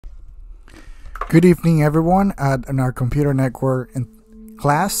Good evening, everyone, in our computer network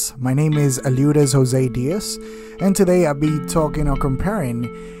class. My name is Aliudes Jose Diaz, and today I'll be talking or comparing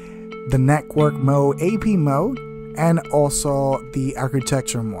the network mode, AP mode, and also the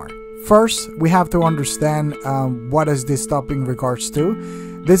architecture mode. First, we have to understand what is this topic in regards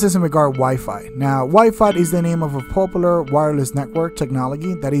to. This is in regard to Wi-Fi. Now, Wi-Fi is the name of a popular wireless network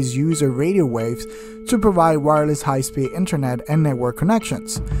technology that is used in radio waves to provide wireless high-speed internet and network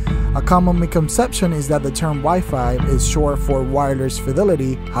connections. A common misconception is that the term Wi-Fi is short for wireless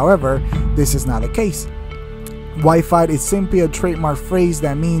fidelity. However, this is not the case. Wi-Fi is simply a trademark phrase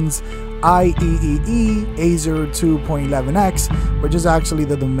that means IEEE 802.11x, which is actually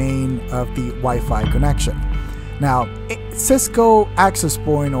the domain of the Wi-Fi connection. Now, Cisco access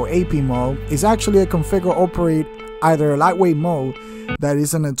point or AP mode is actually a configure operate either a lightweight mode that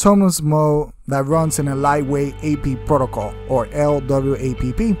is an autonomous mode that runs in a lightweight AP protocol or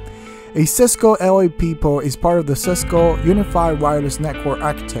LWAPP. A Cisco LAP port is part of the Cisco Unified Wireless Network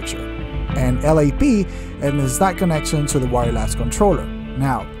Architecture, and LAP is that connection to the wireless controller.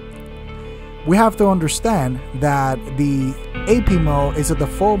 Now, we have to understand that the AP mode is the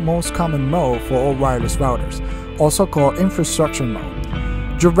default most common mode for all wireless routers, also called infrastructure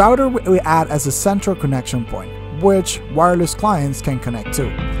mode. Your router will act as a central connection point, which wireless clients can connect to.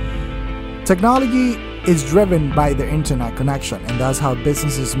 Technology is driven by the internet connection, and that's how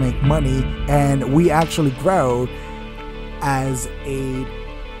businesses make money, and we actually grow as a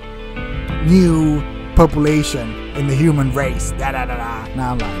new population in the human race. Now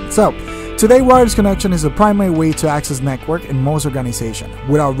I'm lying. So, today wireless connection is the primary way to access network in most organizations.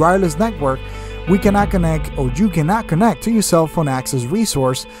 Without wireless network, we cannot connect, or you cannot connect to your cell phone access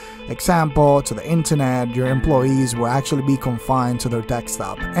resource. Example, to the internet. Your employees will actually be confined to their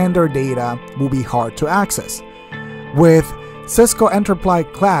desktop, and their data will be hard to access. With Cisco Enterprise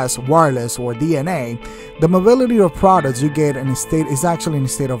Class Wireless or DNA, the mobility of products you get in a state is actually in a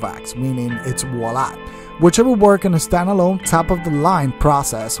state of X, meaning it's voila, which will work in a standalone top-of-the-line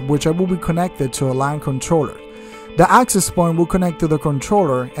process, which will be connected to a line controller. The access point will connect to the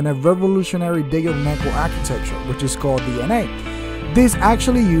controller and a revolutionary digital network architecture, which is called DNA. This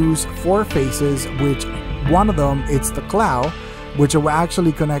actually use four phases, which one of them is the cloud, which we're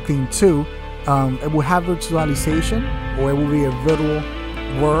actually connecting to. It will have virtualization, or it will be a virtual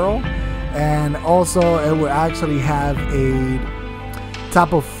world, and also it will actually have a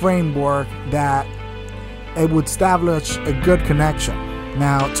type of framework that it would establish a good connection.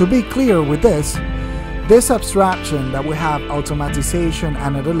 Now, to be clear with this abstraction that we have automatization,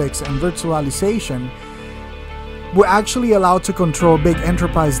 analytics, and virtualization will actually allow to control big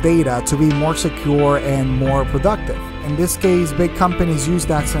enterprise data to be more secure and more productive. In this case, big companies use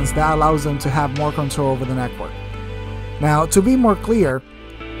that since that allows them to have more control over the network. Now, to be more clear,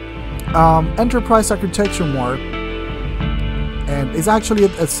 enterprise architecture more, and it's actually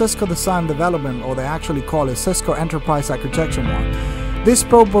a Cisco design development, or they actually call it Cisco Enterprise Architecture more. This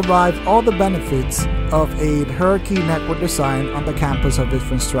provides all the benefits of a hierarchy network design on the campus of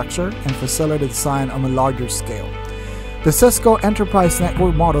infrastructure and facility design on a larger scale. The Cisco Enterprise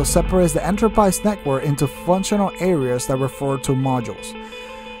Network model separates the enterprise network into functional areas that refer to modules.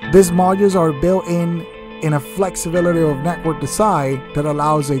 These modules are built in a flexibility of network design that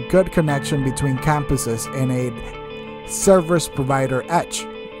allows a good connection between campuses and a service provider edge,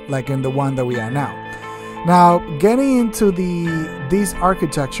 like in the one that we are now. Now, getting into this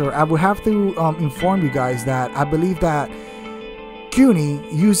architecture, I will have to inform you guys that I believe that CUNY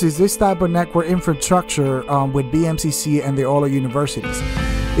uses this type of network infrastructure with Bmcc and the other universities.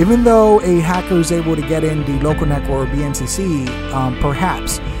 Even though a hacker is able to get in the local network or Bmcc,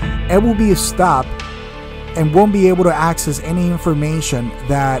 perhaps it will be stopped and won't be able to access any information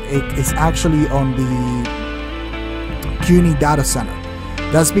that is actually on the CUNY data center.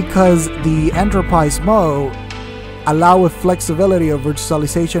 That's because the enterprise mode allows flexibility of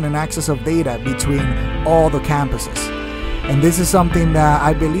virtualization and access of data between all the campuses. And this is something that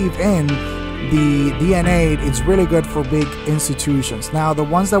I believe in. The DNA is really good for big institutions. Now, the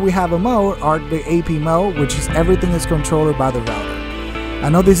ones that we have a mode are the AP mode, which is everything is controlled by the router. I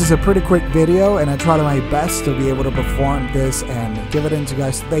know this is a pretty quick video, and I try my best to be able to perform this and give it in to you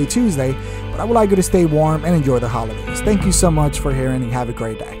guys today, Tuesday, but I would like you to stay warm and enjoy the holidays. Thank you so much for hearing, and have a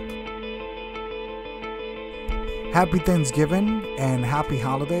great day. Happy Thanksgiving and happy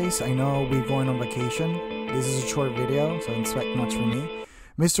holidays. I know we're going on vacation. This is a short video, so don't expect much from me.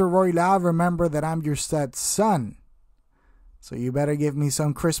 Mr. Roy Lau, remember that I'm your stepson, so you better give me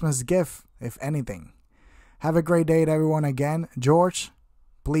some Christmas gift, if anything. Have a great day, everyone. Again, George,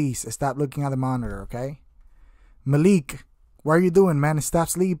 please stop looking at the monitor, okay? Malik, what are you doing, man? Stop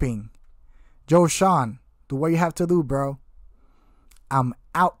sleeping. Joe Sean, do what you have to do, bro. I'm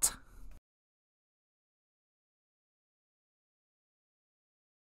out.